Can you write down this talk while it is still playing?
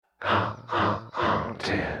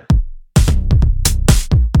10.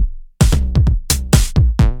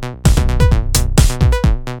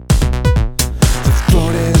 The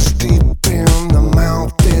throat is deep and the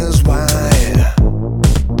mouth is wide.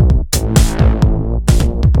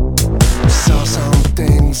 Saw some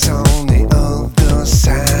things on the other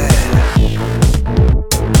side.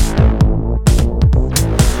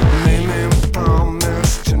 Made me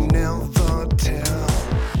promise to never tell.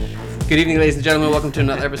 Good evening, ladies and gentlemen. Welcome to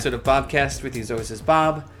another episode of Bobcast. With you as always is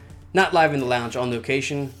Bob. Not live in the lounge, on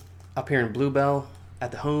location, up here in Bluebell,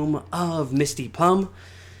 at the home of Misty Plum.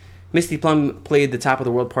 Misty Plum played the Top of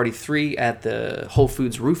the World Party 3 at the Whole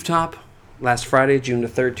Foods rooftop last Friday, June the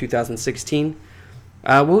 3rd, 2016.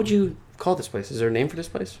 What would you call this place? Is there a name for this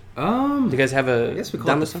place? Do you guys have a... I guess we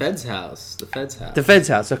call it the Fed's House. The Fed's House. The Fed's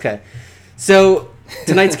House, okay. So,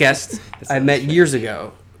 tonight's guest, I met years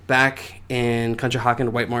ago, back in Conshohocken,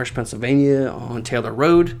 White Marsh, Pennsylvania, on Taylor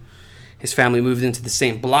Road. His family moved into the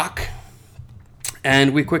same block,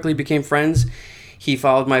 and we quickly became friends. He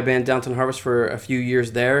followed my band Downtown Harvest for a few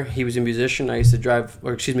years there. He was a musician. I used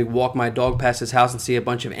to walk my dog past his house and see a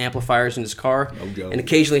bunch of amplifiers in his car, and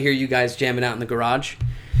occasionally hear you guys jamming out in the garage.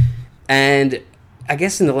 And I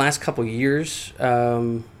guess in the last couple years,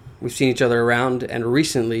 we've seen each other around, and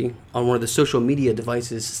recently on one of the social media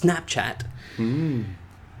devices, Snapchat,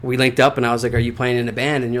 we linked up, and I was like, "Are you playing in a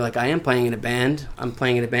band?" And you're like, "I am playing in a band. I'm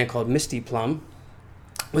playing in a band called Misty Plum."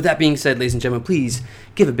 With that being said, ladies and gentlemen, please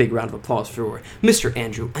give a big round of applause for Mr.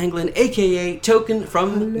 Andrew Anglin, a.k.a. Token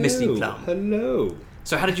from Misty Plum. Hello.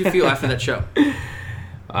 So how did you feel after that show?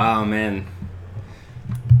 Oh, man.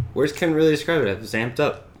 Words can't really describe it. I was amped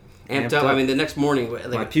up. Amped up. I mean, the next morning...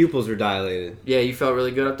 My pupils were dilated. Yeah, you felt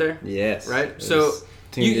really good up there? Yes. Right? So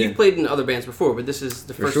you've played in other bands before, but this is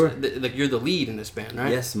the first... Sure. You're the lead in this band,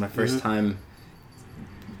 right? Yes, my first time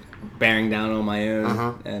bearing down on my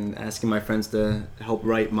own and asking my friends to help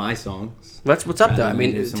write my songs. What's up, though? I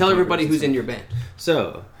mean, tell everybody who's in your band.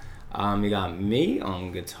 So, you got me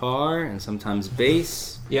on guitar and sometimes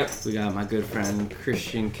bass. Yep. We got my good friend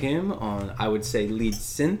Christian Kim on, I would say, lead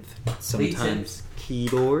synth. Sometimes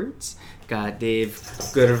keyboards. Got Dave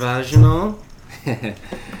Gurvagino.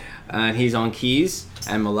 And he's on keys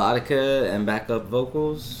and melodica and backup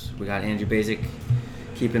vocals. We got Andrew Basic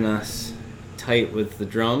keeping us tight with the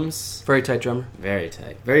drums. Very tight drummer. Very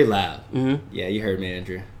tight. Very loud. Mm-hmm. Yeah, you heard me,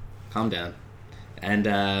 Andrew. Calm down. And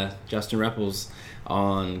Justin Repples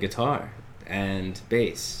on guitar and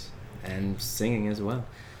bass and singing as well.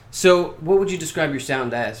 So, what would you describe your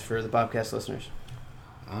sound as for the Bobcast listeners?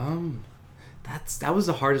 That was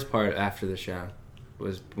the hardest part after the show.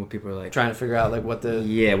 Was when people were like trying to figure out like what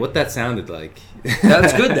that sounded like.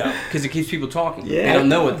 That's good though, because it keeps people talking. Yeah. They don't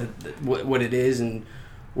know what it is and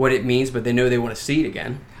what it means, but they know they want to see it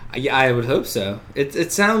again. Yeah, I would hope so.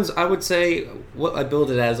 It sounds, I would say, what I build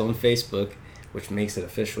it as on Facebook, which makes it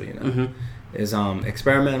official, is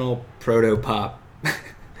experimental proto-pop.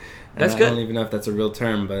 That's good. I don't even know if that's a real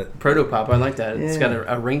term, but... Proto-pop, I like that. It's got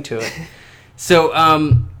a ring to it. So,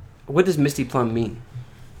 what does Misty Plum mean?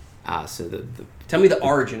 So the Tell me the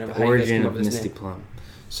origin of how you guys came up with this Misty name. Plum.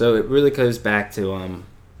 So it really goes back to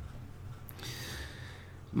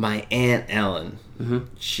my Aunt Ellen. Mm-hmm.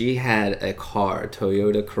 She had a car, a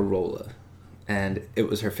Toyota Corolla, and it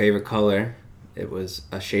was her favorite color. It was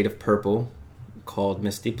a shade of purple called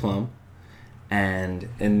Misty Plum. And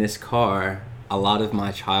in this car, a lot of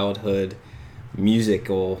my childhood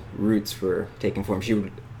musical roots were taken form. She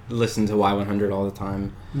would listen to Y100 all the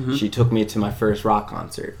time. Mm-hmm. She took me to my first rock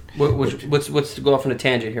concert. Let's go off on a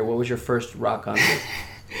tangent here. What was your first rock concert?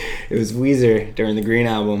 It was Weezer during the Green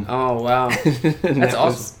Album. Oh, wow. That's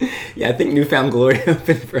awesome. Yeah, I think Newfound Glory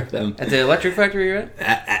opened for them. At the Electric Factory, right?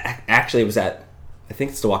 Actually, it was at, I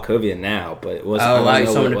think it's the Wachovia now, but it wasn't. Oh, wow, you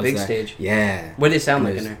saw them on a big stage. Yeah. What did it sound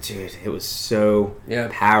like in there? Dude, it was so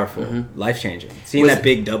powerful. Mm-hmm. Life-changing. Seeing that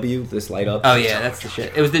big W, this light up. Oh, yeah, that's the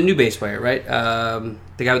shit. It was the new bass player, right?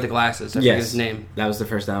 The guy with the glasses. I forget his name. That was the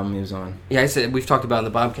first album he was on. Yeah, we've talked about it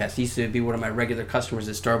in the Bobcast. He used to be one of my regular customers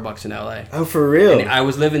at Starbucks in L.A. Oh, for real? And I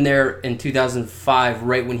was living there in 2005,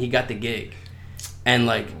 right when he got the gig. And,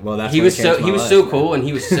 like, that's he was so cool, and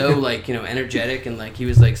he was so, like, energetic, and, like, he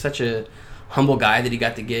was, like, such a humble guy that he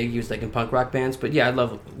got the gig. He was, like, in punk rock bands. But, yeah, I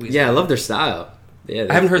love Weezer. Yeah, I love their style. Yeah,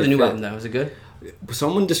 I haven't heard the new album, though. Is it good?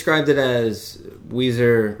 Someone described it as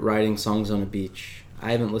Weezer writing songs on a beach.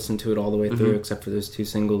 I haven't listened to it all the way through, except for those two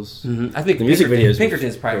singles. Mm-hmm. I think the music videos.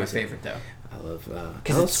 Pinkerton's probably my favorite, though. I love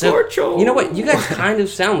because it's so. You know what? You guys kind of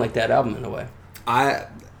sound like that album in a way. I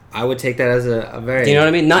would take that as a very... Do you know what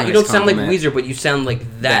I mean? You don't sound like compliment. Weezer, but you sound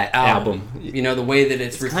like that album. You know, the way that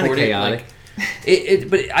it's recorded. Kind of chaotic.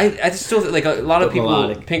 But I still like a lot of But people.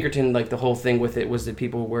 melodic. Pinkerton, like the whole thing with it was that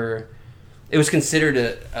people were. It was considered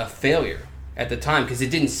a failure at the time because it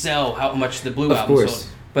didn't sell how much the Blue Of album course.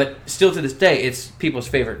 sold. But still to this day, it's people's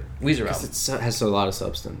favorite Weezer album. It has a lot of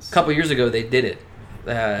substance. A couple years ago, they did it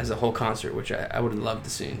as a whole concert, which I would have loved to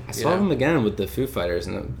see. I saw them again with the Foo Fighters,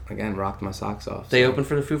 and it, again rocked my socks off. They so. opened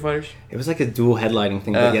for the Foo Fighters? It was like a dual headlining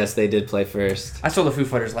thing, but yes, they did play first. I saw the Foo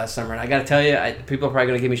Fighters last summer, and I got to tell you, people are probably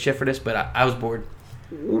going to give me shit for this, but I was bored.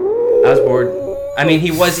 I was bored. I mean,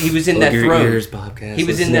 he was in that throne. He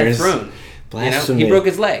was in that throne. Blasphemy. He broke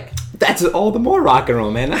his leg. That's all the more rock and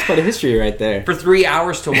roll, man. That's part of history right there. For 3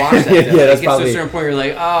 hours to watch that. Though. Yeah, that's it gets probably... to a certain point where you're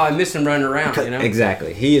like, oh, I miss him running around, you know?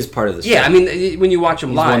 Exactly. He is part of the show. Yeah, I mean, when you watch him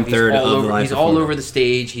He's live, one-third of the live he's all performance. over the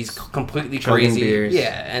stage. He's completely Chugging crazy. beers.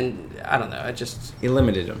 Yeah, and I don't know. He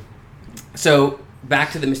limited him. So,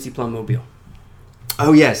 back to the Misty Plum Mobile.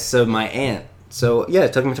 Oh, yes. So, my aunt. So, yeah,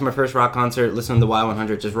 took me to my first rock concert, listening to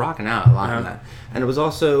Y100, just rocking out a lot on that. And it was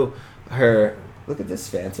also her... Look at this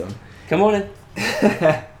phantom. Come on in.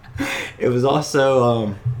 It was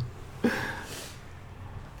also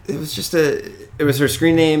it was her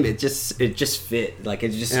screen name. It just fit, like it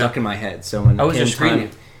just stuck in my head. So when Oh, was your screen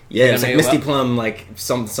name? Yeah, it was Like like Misty AOL? Plum, like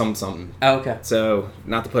something. Oh, okay. So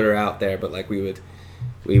not to put her out there, but like we would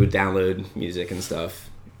download music and stuff.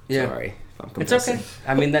 Yeah. Sorry if I'm It's confessing. okay.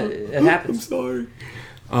 I mean, it happens. I'm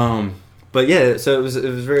sorry. But yeah, so it was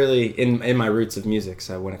really in my roots of music.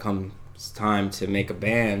 So when it comes time to make a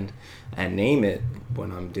band and name it,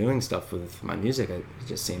 when I'm doing stuff with my music, it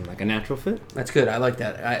just seemed like a natural fit. That's good. I like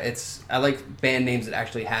that. I like band names that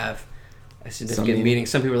actually have a significant meaning. meaning.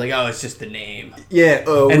 Some people are like, oh, it's just the name. Yeah.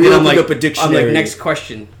 And We then I'm opened like, up a dictionary. I'm like, next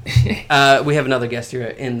question. We have another guest here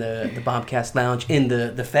in the Bobcast Lounge in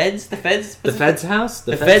the Feds. The Feds. The Feds house.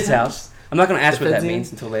 The Feds house. I'm not going to ask The what that Feds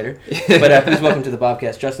means until later. But please welcome to the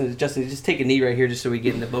Bobcast, Justin. Justin, just take a knee right here, just so we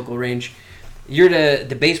get in the vocal range. You're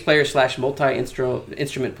the bass player /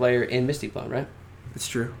 multi-instrument player in Misty Plum, right? It's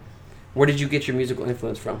true. Where did you get your musical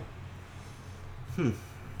influence from?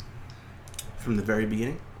 From the very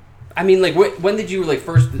beginning. I mean, like, when did you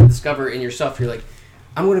first discover in yourself? You're like,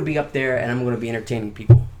 I'm going to be up there and I'm going to be entertaining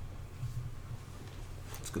people.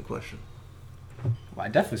 That's a good question. Well, I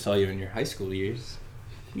definitely saw you in your high school years.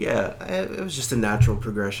 Yeah, it was just a natural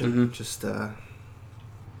progression. Mhm. Just I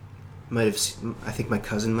think my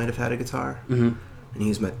cousin might have had a guitar, Mm-hmm. and he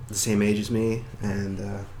was the same age as me,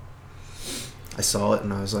 and I saw it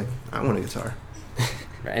and I was like, I want a guitar.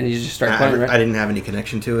 And you just started playing, right? I didn't have any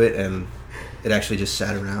connection to it, and it actually just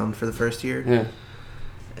sat around for the first year, Yeah.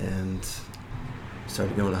 and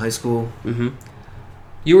started going to high school. Mm-hmm.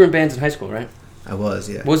 You were in bands in high school, right? I was,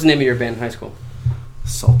 yeah. What was the name of your band in high school?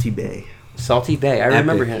 Salty Bay. Salty Bay. I Epic.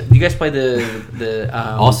 remember him. You guys played the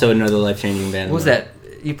Also another life-changing band. what was that?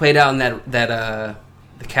 You played out in that the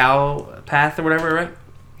cow path or whatever, right?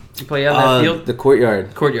 You played out in that field? The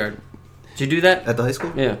courtyard. Courtyard. Did you do that? At the high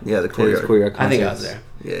school? Yeah. Yeah, the courtyard. Courtyard I think I was concerts.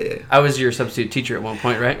 there. Yeah, yeah. I was your substitute teacher at one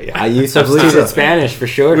point, right? I used substituted Spanish for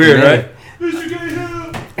sure. Weird, man.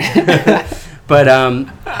 right? But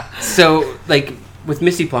so like with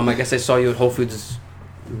Misty Plum, I guess I saw you at Whole Foods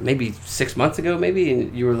maybe 6 months ago, maybe,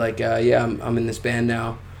 and you were like, "Yeah, I'm in this band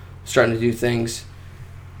now, starting to do things."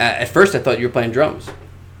 At first, I thought you were playing drums,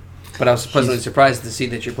 but I was pleasantly surprised to see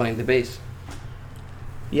that you're playing the bass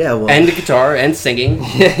Yeah, well. and the guitar and singing. You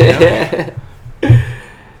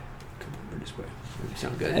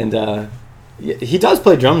sound good. And yeah, he does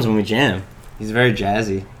play drums when we jam. He's very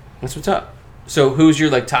jazzy. That's what's up. So, who's your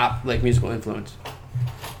top musical influence?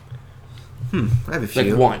 I have a few.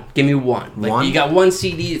 Like one. Give me one. Like One? you got one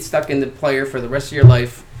CD that's stuck in the player for the rest of your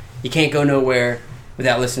life. You can't go nowhere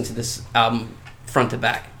without listening to this album front to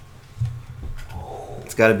back.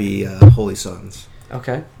 It's got to be Holy Sons.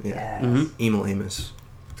 Okay. Yeah. Mm-hmm. Emil Amos.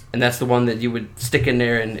 And that's the one that you would stick in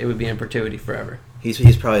there and it would be in perpetuity forever.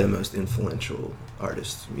 He's probably the most influential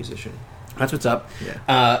artist, musician. That's what's up.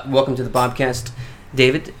 Yeah. Welcome to the Bobcast.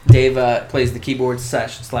 David. Dave plays the keyboard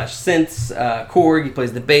slash synths. Korg, he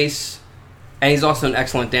plays the bass. And he's also an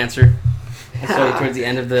excellent dancer. I saw you towards the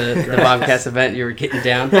end of the Bobcast event. You were getting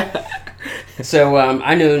down. So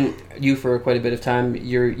I've known you for quite a bit of time.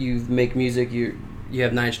 You make music. You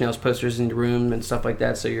have Nine Inch Nails posters in your room and stuff like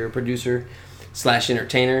that. So you're a producer /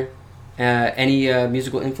 entertainer. Any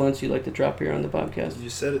musical influence you'd like to drop here on the Bobcast?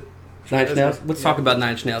 You said it. Nine Inch Nails. Let's talk about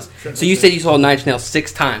Nine Inch Nails. So you said you saw Nine Inch Nails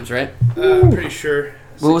 6 times, right? I'm pretty sure.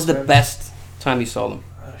 What was the 6 times. best time you saw them?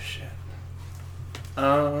 Oh shit.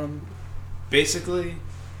 Basically,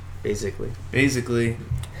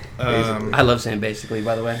 I love saying basically,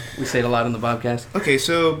 by the way. We say it a lot on the podcast. Okay,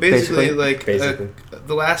 so basically, Basically.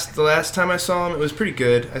 the last time I saw him, it was pretty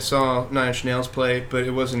good. I saw Nine Inch Nails play, but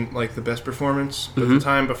it wasn't like the best performance. But the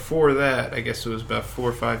time before that, I guess it was about 4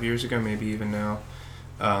 or 5 years ago, maybe even now.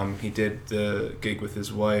 He did the gig with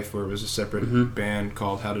his wife, where it was a separate band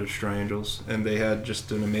called How to Destroy Angels, and they had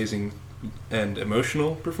just an amazing and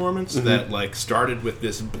emotional performance that like started with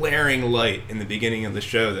this blaring light in the beginning of the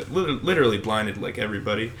show that literally blinded like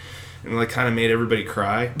everybody, and like kind of made everybody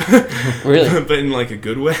cry. Really? But in like a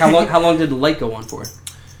good way. How long did the light go on for?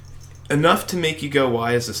 Enough to make you go,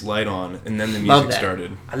 why is this light on? And then the Love music that.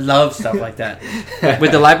 started. I love stuff like that.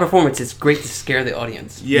 With the live performance, it's great to scare the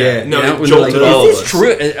audience. Yeah, no, You know, it when they're like, jolted all of is this us.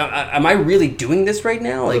 true? Am I really doing this right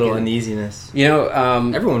now? A Like, little uneasiness. you know,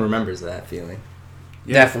 Everyone remembers that feeling.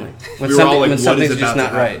 Yeah. definitely. When We were all like, when what something's is just about not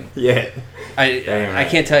to right. happen? Yeah. I right.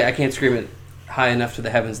 can't tell you, I can't scream it high enough to the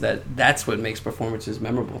heavens that's what makes performances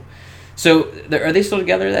memorable. So, are they still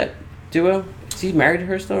together, that duo? Is he married to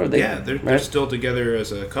her still? Or are they Yeah, they're married? still together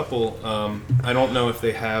as a couple. I don't know if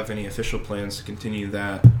they have any official plans to continue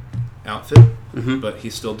that outfit, but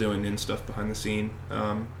he's still doing in stuff behind the scene.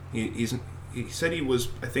 He said he was,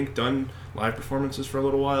 I think, done live performances for a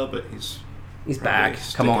little while, but he's back.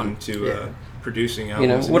 Come on. to producing You know,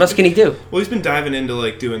 albums. what else can he do? Well, he's been diving into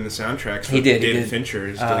like doing the soundtracks for He did. David Fincher.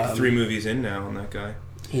 He's like 3 movies in now on that guy.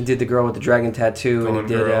 He did The Girl with the Dragon Tattoo, and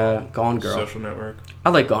he did Gone Girl. Social Network. I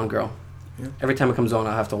like Gone Girl. Yeah. Every time it comes on,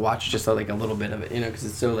 I'll have to watch just like a little bit of it, you know, because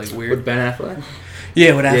it's so like With weird. Ben Affleck?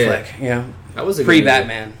 Yeah, with Affleck. Yeah, That was a good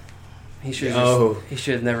pre-Batman. He should. Oh. He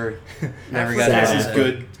should have never Affleck got has that.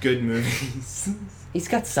 his good movies. He's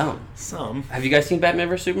got some. Some. Have you guys seen Batman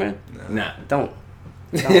vs Superman? Nah. Don't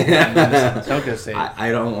don't go say it.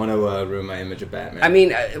 I don't want to ruin my image of Batman. I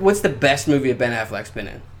mean, what's the best movie that Ben Affleck's been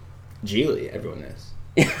in? Geely, everyone is.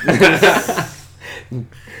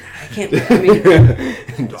 I can't. I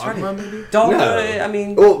mean, Dogma, maybe? Dog. No. I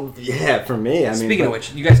mean, Well, yeah, for me, I mean... speaking of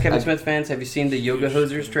which, you guys Kevin Smith fans, have you seen the Yoga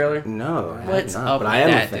Hosers trailer? No, I What's have up not, but with I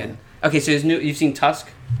am that, a fan. dude? Okay, so you've seen Tusk?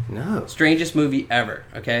 No. Strangest movie ever,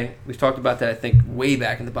 okay? We've talked about that, I think, way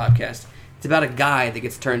back in the podcast. It's about a guy that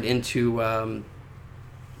gets turned into a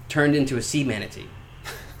sea manatee.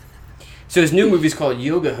 So his new movie's called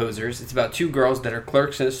Yoga Hosers. It's about 2 girls that are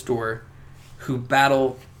clerks in a store who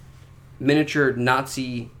battle miniature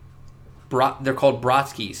Nazi... they're called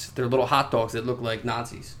Bratskis. They're little hot dogs that look like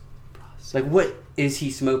Nazis. Like, what is he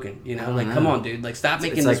smoking? You know? Like, come on, dude. Like, stop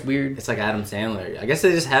making this weird... It's like Adam Sandler. I guess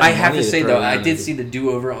they just have. I have to money say, throw though, I around did and- see the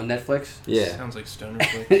do-over on Netflix. Yeah. Sounds like Stoner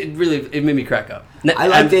Flick. It made me crack up. I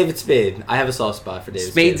like David Spade. I have a soft spot for David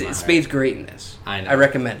Spade. in my Spade's heart. great in this. I know. I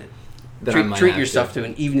recommend it. That I might Treat have yourself to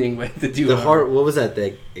an evening with the duo. The heart. What was that?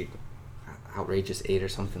 The Outrageous 8 or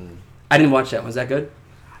something. I didn't watch that one. Was that good?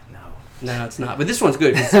 No. No, it's not. But this one's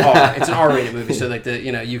good. It's an R-rated movie, so like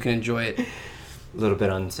you can enjoy it. A little bit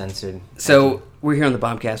uncensored. So we're here on the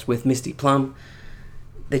Bombcast with Misty Plum.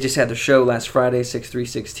 They just had their show last Friday,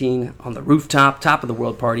 6/3/16, on the rooftop, top of the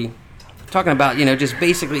world party, talking about just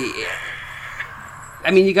basically. I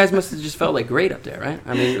mean, you guys must have just felt like great up there, right?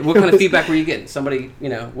 I mean, what kind of feedback were you getting? Somebody,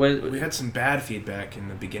 what? We had some bad feedback in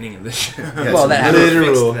the beginning of this show. Well, that happens.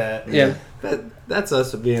 Literal. That. Yeah. That's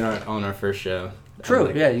us being on our first show. True.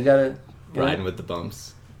 Like, Yeah, you gotta. riding with the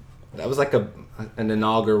bumps. That was like an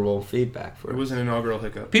inaugural feedback for It us. was an inaugural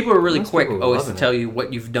hiccup. People are really Most quick people always to loving tell you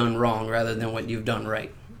what you've done wrong rather than what you've done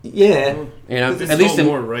right. Yeah, You know, It's at least all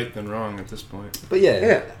more right than wrong at this point. but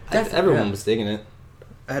yeah, definitely, everyone yeah. was digging it.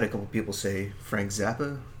 I had a couple people say Frank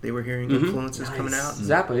Zappa. They were hearing Mhm. influences coming out. and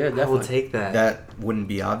Zappa, yeah, I will definitely. take that. That wouldn't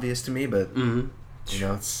be obvious to me, but Mhm.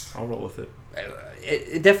 it's I'll roll with it.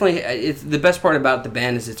 It definitely. It's the best part about the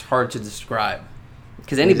band is it's hard to describe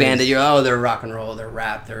because any band that they're rock and roll, they're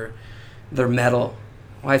rap, they're metal.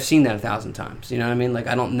 Well, I've seen that 1,000 times. You know what I mean? Like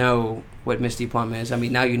I don't know what Misty Plum is. I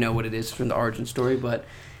mean, now you know what it is from the origin story, but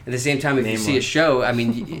at the same time, if you see a show, I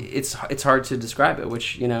mean, it's hard to describe it,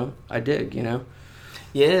 which I dig.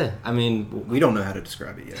 Yeah, I mean, we don't know how to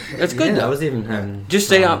describe it yet. That's good though. I was even having Just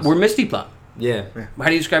say songs. we're Misty Plum. Yeah, How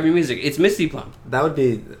do you describe your music? It's Misty Plum. that would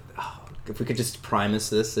be. If we could just primus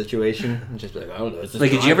this situation and just be like, I don't know. It's just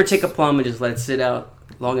Like, did you ever primus. take a plum and just let it sit out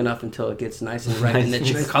long enough until it gets nice and ripe, and then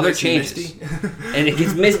the color Nice and changes, misty. and it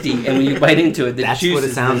gets misty, and when you bite into it, the That's what it juices,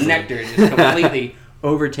 the sounds like. nectar, just completely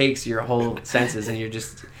overtakes your whole senses, and you're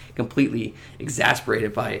just completely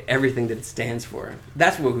exasperated by everything that it stands for.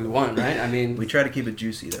 That's what we want, right? I mean, We try to keep it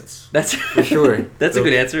juicy. that's For sure. that's a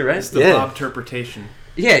good answer, right? It's the Yeah. Bob interpretation.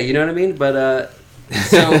 Yeah, you know what I mean. But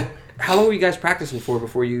so, how long were you guys practicing for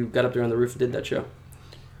before you got up there on the roof and did that show?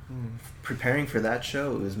 Preparing for that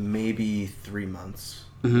show, it was maybe 3 months.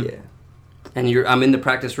 Mm-hmm. Yeah. And I'm in the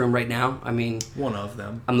practice room right now. I mean, One of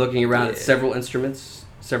them. I'm looking around at several instruments,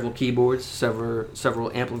 several keyboards,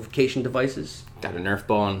 several amplification devices. Got a Nerf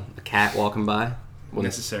ball and a cat walking by. Well,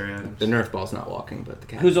 Necessary items. the Nerf ball's not walking, but the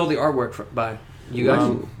cat. Who's all the artwork by? You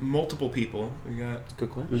guys? Multiple people. We got Good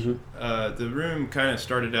question. Mm-hmm. the room kind of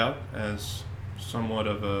started out as somewhat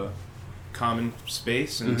of a common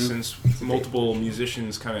space, and since multiple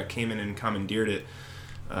musicians kind of came in and commandeered it,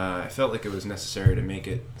 I felt like it was necessary to make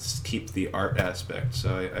it keep the art aspect.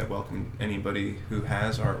 So I welcome anybody who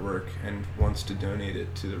has artwork and wants to donate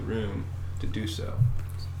it to the room to do so.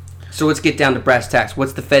 So let's get down to brass tacks.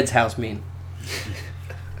 What's the Fed's house mean?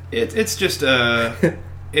 It's just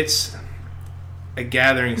it's a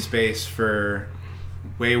gathering space for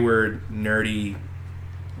wayward, nerdy,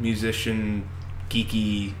 musician,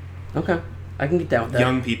 geeky, Okay, I can get down with that.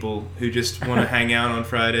 young people who just want to hang out on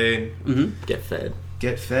Friday and Get fed.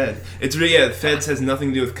 get fed. It's really, Feds has nothing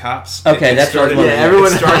to do with cops. Okay, that's what I was wondering.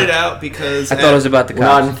 It started out because I thought it was about the We're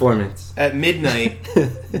not cops. informants. at midnight,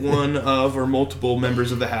 one of or multiple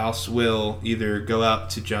members of the house will either go out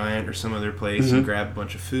to Giant or some other place and grab a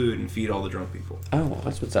bunch of food and feed all the drunk people. Oh, well,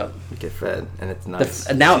 that's what's up. Get fed, and it's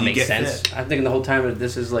nice. Now So it you makes get sense. fed. I'm thinking the whole time that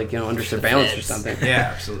this is like under surveillance or something.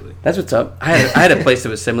 Yeah, absolutely. That's what's up. I had a place that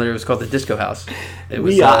was similar. It was called the Disco House. It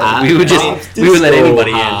was. Yeah. We would let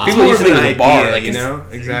anybody in. Disco People used to think it was a Idea, bar. Like, you know?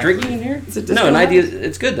 Exactly. drinking in here? It's a disco No, an house. idea.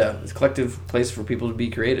 It's good though. It's a collective place for people to be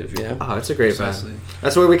creative. You know. Oh, it's a great Precisely. vibe.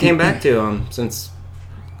 That's what we came back to. Since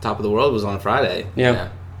Top of the World was on Friday. Yeah.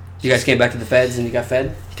 You guys came back to the Feds and you got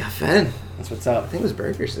fed. You got fed. That's what's up. I think it was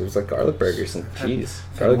burgers. It was like garlic burgers and cheese.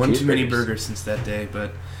 Had Garlic one too many cheeseburgers. burgers since that day,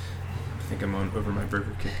 but I think I'm over my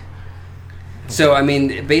burger kick. So I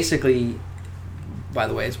mean, basically, by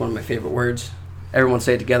the way, it's one of my favorite words. Everyone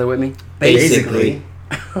say it together with me. Basically.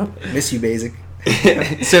 Miss you, basic.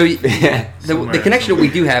 So Yeah. the connection that we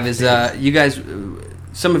do have is you guys.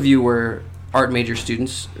 Some of you were art major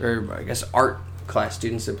students, or I guess art class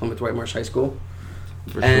students at Plymouth White Marsh High School.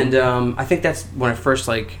 For And sure. I think that's when I first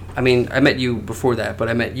I met you before that, but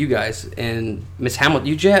I met you guys and Miss Hamilton.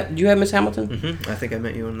 You have Miss Hamilton? I think I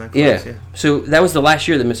met you in that Yeah. class, yeah. So that was the last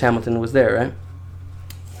year that Miss Hamilton was there, right?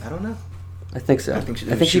 I don't know. I think so. I think she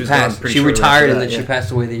she was gone passed. pretty She shortly retired after and that, then she yeah.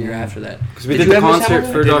 passed away the year after that. Because we Did did you the have Miss concert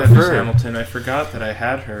Hamilton? for I did Dog have Miss Fur. Hamilton. I forgot that I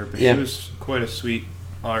had her, but Yeah. she was quite a sweet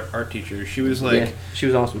art teacher. She was Yeah, like she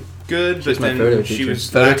was awesome. good, was but my then photo she teacher. was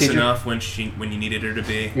Photo lax teacher? enough when you needed her to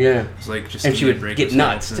be. Yeah. It was like just And she give me a would break get with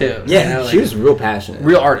nuts nuts too. Yeah, You know, she was real passionate.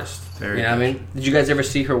 real artist. Very you know what I mean? Did you guys ever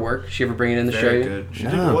see her work? She ever bring it in to show Very you? good. She No.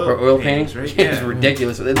 did Or oil paintings? right? Yeah, it was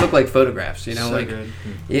ridiculous. It looked like photographs, you know, So like good.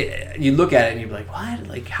 you look at it and you're like, what?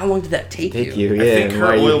 Like, how long did that take Take you? you, yeah. I think and her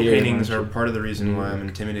why you oil here and paintings why are you- part of the reason why I'm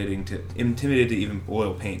intimidated to even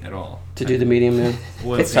oil paint at all. To do the medium, man.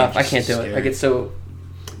 Oil It's tough. paint I can't is do it. I scary. get so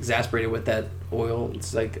exasperated with that oil.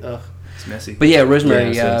 It's like, ugh. It's messy. But yeah,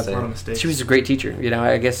 Rosemary, Yeah, a lot of mistakes. she was a great teacher. You know,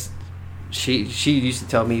 I guess she used to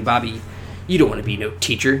tell me, Bobby, you don't want to be no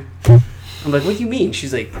teacher. I'm like, what do you mean?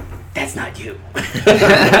 She's like, that's not you.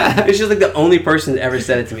 And she's like the only person that ever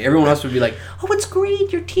said it to me. Everyone else would be like, oh, it's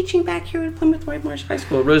great. You're teaching back here at Plymouth White Marsh High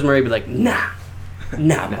School. Rosemary would be like, nah,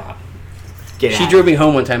 Bob. Get She out. drove me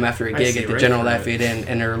home one time after a I gig see at the right General through it. Lafayette Inn,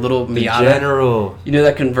 and her little The Miata. General. You know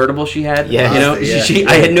that convertible she had? Yes. You know, Yeah.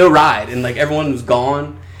 I had no ride, and like everyone was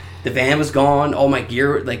gone. The van was gone. All my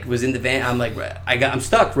gear like was in the van. I'm like, I'm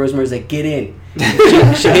stuck. Rosemary's like, get in.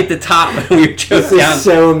 She hit the top. We drove This is down.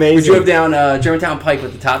 so amazing. We drove down Germantown Pike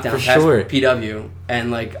with the top down, For past sure. PW, and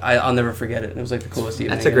like I'll never forget it. It was like the coolest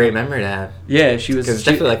evening. That's a great memory to have. Yeah, she was. Because it's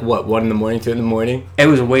she- definitely like, what, 1 in the morning, 2 in the morning? it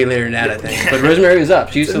was way later than that, I think. But Rosemary was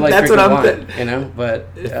up. She used to like That's drinking what I'm wine, you know. But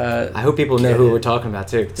I hope people know who we're talking about,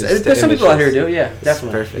 too. 'cause it's there's some people out here images. do, yeah,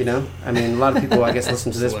 definitely. perfect. You know, I mean, a lot of people, I guess,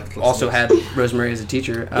 listen to this Select also listeners. had Rosemary as a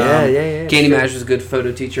teacher. Yeah. Candy sure. Mash was a good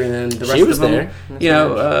photo teacher, and then the rest She was of them, there. you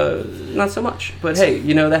know, not so much. But hey,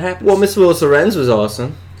 you know that happens. Well, Miss Willis Lorenz was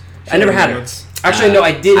awesome. I never had her. Moments. Actually, no,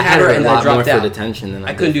 I did have her, and a then I lot more dropped for out. detention than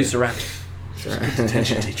I couldn't do ceramic.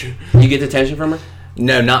 Attention, teacher. You get detention from her?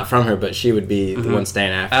 No, not from her, but she would be the one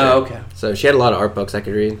staying after. Oh, okay. So she had a lot of art books I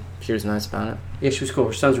could read. She was nice about it. Yeah, she was cool.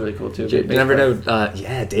 Her son's really cool too. You Great bass never player. know.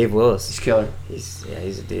 Yeah, Dave Willis. He's killer. He's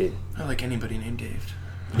a dude. I like anybody named Dave.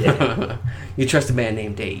 Yeah, You trust a man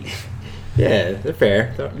named Dave. yeah, they're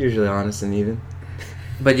fair. They're usually honest and even.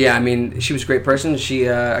 But yeah, I mean, she was a great person. She,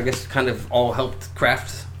 I guess, kind of all helped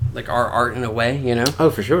craft like our art in a way, you know. Oh,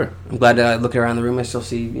 for sure. I'm glad looking around the room, I still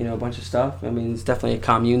see, you know, a bunch of stuff. I mean, it's definitely a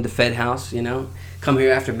commune, the Fed house, you know. Come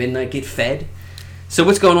here after midnight, get fed. So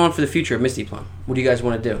what's going on for the future of Misty Plum? What do you guys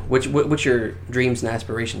want to do? What's your dreams and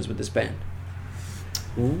aspirations with this band?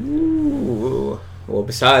 Ooh. Well,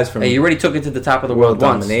 besides from Hey, you already took it to the top of the world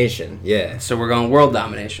world once. domination, yeah. So we're going world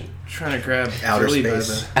domination. Trying to grab Outer Philly by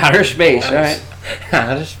space. the- Outer space, all right.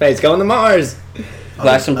 Outer space, going to Mars.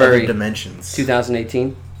 Glastonbury, Other dimensions.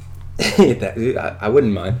 2018. I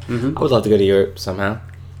wouldn't mind. Mhm. I would love to go to Europe somehow.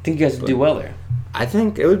 I think you guys would do well there. I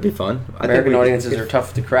think it would be fun. American audiences are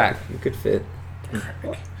tough to crack. You could fit. I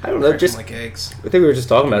don't know. Cracking Just like eggs. I think we were just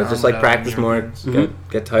talking about it. Just like Omelet out practice in more, Europeans.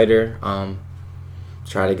 get tighter.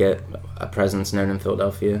 Try to get a presence known in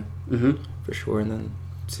Philadelphia Mm-hmm. for sure, and then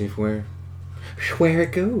see if where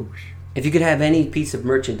it goes. If you could have any piece of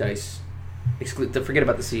merchandise, forget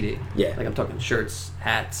about the CD. Yeah. Like I'm talking shirts,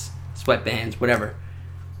 hats, sweatbands, whatever.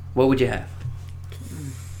 What would you have?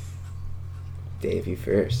 Dave, you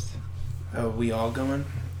first. Oh, we all going?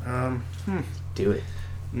 Do it.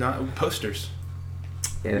 Not posters.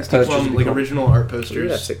 Yeah, Posters would Plum, be like cool. original art posters.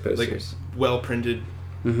 Yeah, sick posters. Like well printed.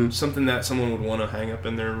 Mm-hmm. Something that someone would want to hang up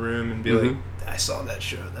in their room and be Mhm. like, I saw that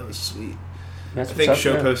show. That was sweet. That's I what's think up,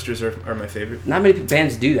 show yeah. posters are my favorite. Not many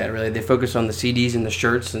bands do that, really. They focus on the CDs and the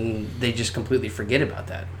shirts, and they just completely forget about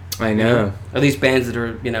that. I know. At least bands that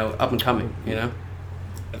are, up and coming,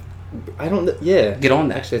 I don't. Yeah. Get on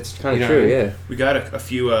that. Actually, it's kind You of know true. what I mean? Yeah. We got a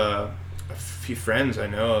few friends I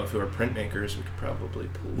know of who are printmakers. We could probably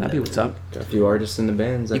pull That'd be what's up. Got a few artists in the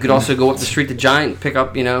bands. You could also go up the street to Giant, pick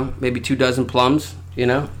up, maybe 24 plums,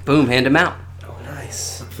 boom, hand them out. Oh,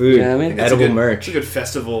 nice. food, You know what I mean? That's edible a good, merch. It's a good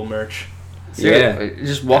festival merch. Yeah.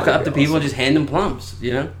 Just walk That'd up to be people and awesome. just hand them plums,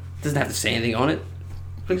 Doesn't have to say anything on it.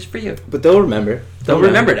 But it's for you. But they'll remember. They'll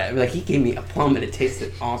remember that. Like, he gave me a plum and it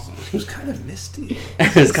tasted awesome. It was kind of misty.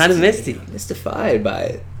 It was kind of misty. Mystified by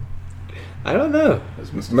it. I don't know.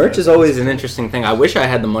 was mystified. Merch is always an interesting thing. I wish I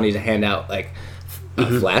had the money to hand out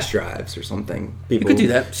flash drives or something. You People could do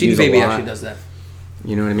that. CD use a Baby lot. actually does that.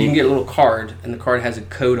 You know what I You mean? can get a little card, and the card has a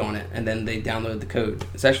code on it, and then they download the code.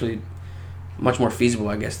 It's actually much more feasible,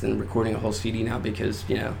 I guess, than recording a whole CD now because,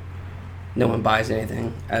 no one buys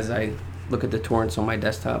anything as I look at the torrents on my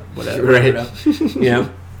desktop, whatever. Right.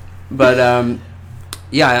 But,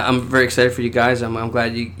 yeah, I'm very excited for you guys. I'm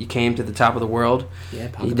glad you came to the top of the world. Yeah,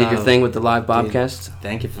 You did your thing with the live Bobcast.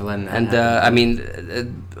 Thank you for letting that And,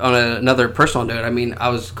 happen. on another personal note, I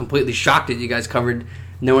was completely shocked that you guys covered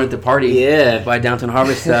No One at the Party Yeah. by Downtown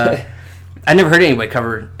Harvest. I never heard anybody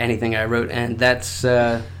cover anything I wrote, and that's...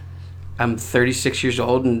 I'm 36 years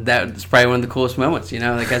old, and that's probably one of the coolest moments,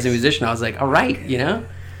 Like, as a musician, I was like, all right, As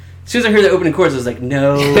soon as I heard the opening chorus, I was like,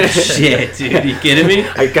 no shit, dude. Are you kidding me?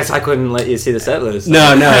 I guess I couldn't let you see the set list.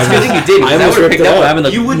 No, it's a good thing you did. I I almost would have ripped picked it up up. having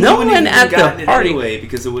the You wouldn't no even one have at gotten the it party. anyway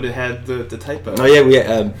because it would have had the typo. Oh yeah, we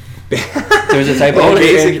There was a typo. Oh, on it.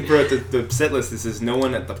 basically, bro, the set list. This is no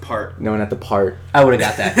one at the part. no one at the part. I would have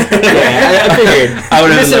got that. Yeah, I figured. I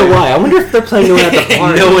would've Missing been a like- Y. I wonder if they're playing no one at the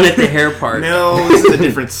part. No one at the hair part. No, this is a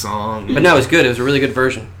different song. But no, it was good. It was a really good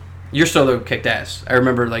version. Your solo kicked ass. I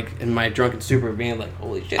remember, in my drunken stupor, being like,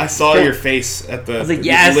 "Holy shit!" I saw your face at the. I was like,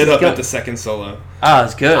 yes, lit let's up go. at the second solo. Oh,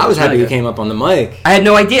 it's good. I was It's happy really you good. came up on the mic. I had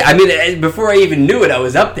no idea. Before I even knew it, I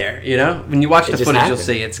was up there. When you watch It the just footage, you'll happened.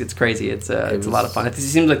 see it's crazy. It's a was- lot of fun. It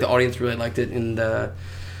seems like the audience really liked it, and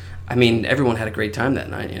everyone had a great time that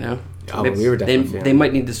night. Oh, we were definitely feeling They it.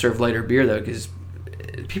 might need to serve lighter beer though, because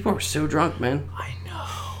people were so drunk, man. I know.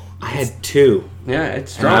 I had two. Yeah,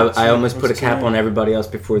 it's And drunk. I almost put a cap on everybody else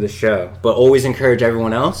before the show, but always encourage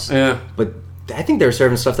everyone else. Yeah, But I think they were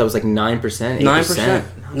serving stuff that was like 9%, 8%.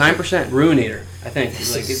 9%, Ruinator. I think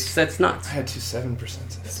This that's nuts. I had 2 7%.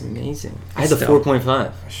 It's amazing. I had the Still. 4.5.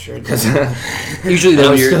 I sure did. Because Usually, I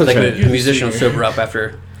though, was you're still like trying a to- musician will sober up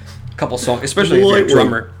after a couple songs, especially if you're a Lightweight.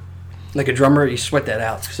 drummer. Like a drummer, you sweat that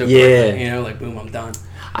out so Yeah. quickly. Boom, I'm done.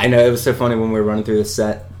 I know, it was so funny when we were running through the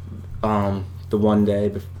set the one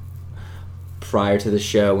day prior to the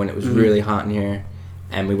show when it was really hot in here,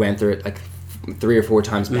 and we went through it like 3 or 4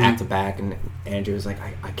 times back to back, and Andrew was like,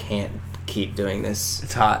 I can't keep doing this.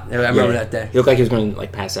 It's hot. I remember that day. He looked like he was going to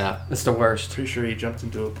like pass out. It's the worst. Pretty sure he jumped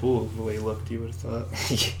into a pool the way he looked. You would have thought.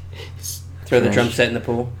 Throw the drum set in the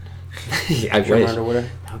pool. Yeah, I Drum wish. underwater.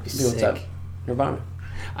 That would be See what's sick. up. Nirvana.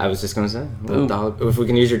 I was just going to say, Boom. if we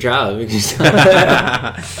can use your child, we can use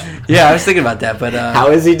Yeah, I was thinking about that, but How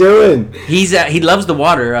is he doing? he loves the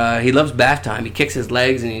water. He loves bath time. He kicks his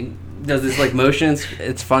legs and he does this motions.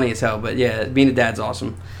 It's funny as hell, but yeah, being a dad's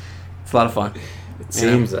awesome. It's a lot of fun. It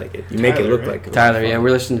seems like it. You make it Tyler, look right? like it. Tyler, yeah,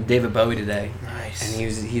 we're listening to David Bowie today, Nice. and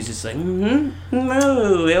he's just like, no,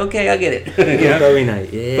 okay, I get it. Yeah. Bowie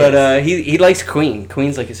night, yeah. But he likes Queen.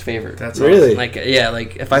 Queen's like his favorite. That's Really? awesome. Like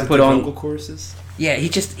if I Is it put the on, vocal choruses. yeah, he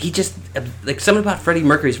just like something about Freddie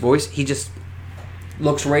Mercury's voice. He just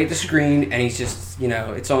looks right at the screen, and he's just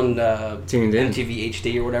it's on Tuned in. MTV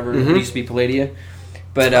HD or whatever. Mhm. It used to be Palladia,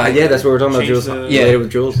 But yeah, that's what we're talking about. Change Jules. the- Yeah. Later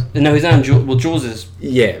with Jules. No, he's not on Jules. Well, Jules is.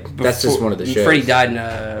 Yeah, that's just one of the shows. Freddie died in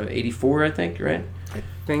 '84, I think. Right. I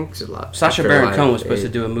think it's a lot. Sacha Carolina Baron Cohen was supposed to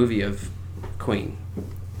Day. do a movie of Queen.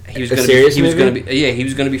 He was A gonna serious be, he was movie? going to be he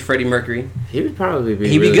was going to be Freddie Mercury. He would probably be.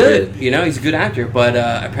 He'd be really good. You know, he's a good actor. But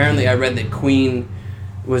apparently, I read that Queen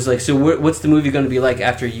was like, so what's the movie going to be like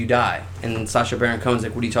after you die? And Sacha Baron Cohen's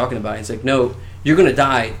like, what are you talking about? He's like, no, you're going to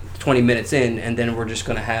die 20 minutes in, and then we're just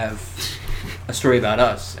going to have a story about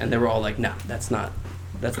us. And they were all like, no, that's not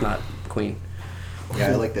Queen.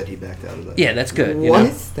 Yeah, I like that he backed out of that. Yeah, that's good. You What?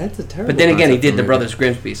 know? That's a terrible. But then again, he concept did for the me. Brothers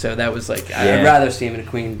Grimsby, so that was like Yeah. I'd rather see him in a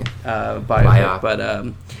Queen biopic. Biop. But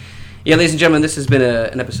yeah, ladies and gentlemen, this has been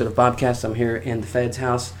an episode of Bobcast. I'm here in the Fed's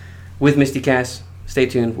house with Misty Cass. Stay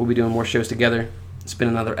tuned. We'll be doing more shows together. It's been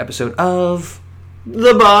another episode of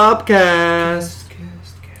The Bobcast.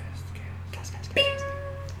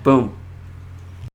 Boom.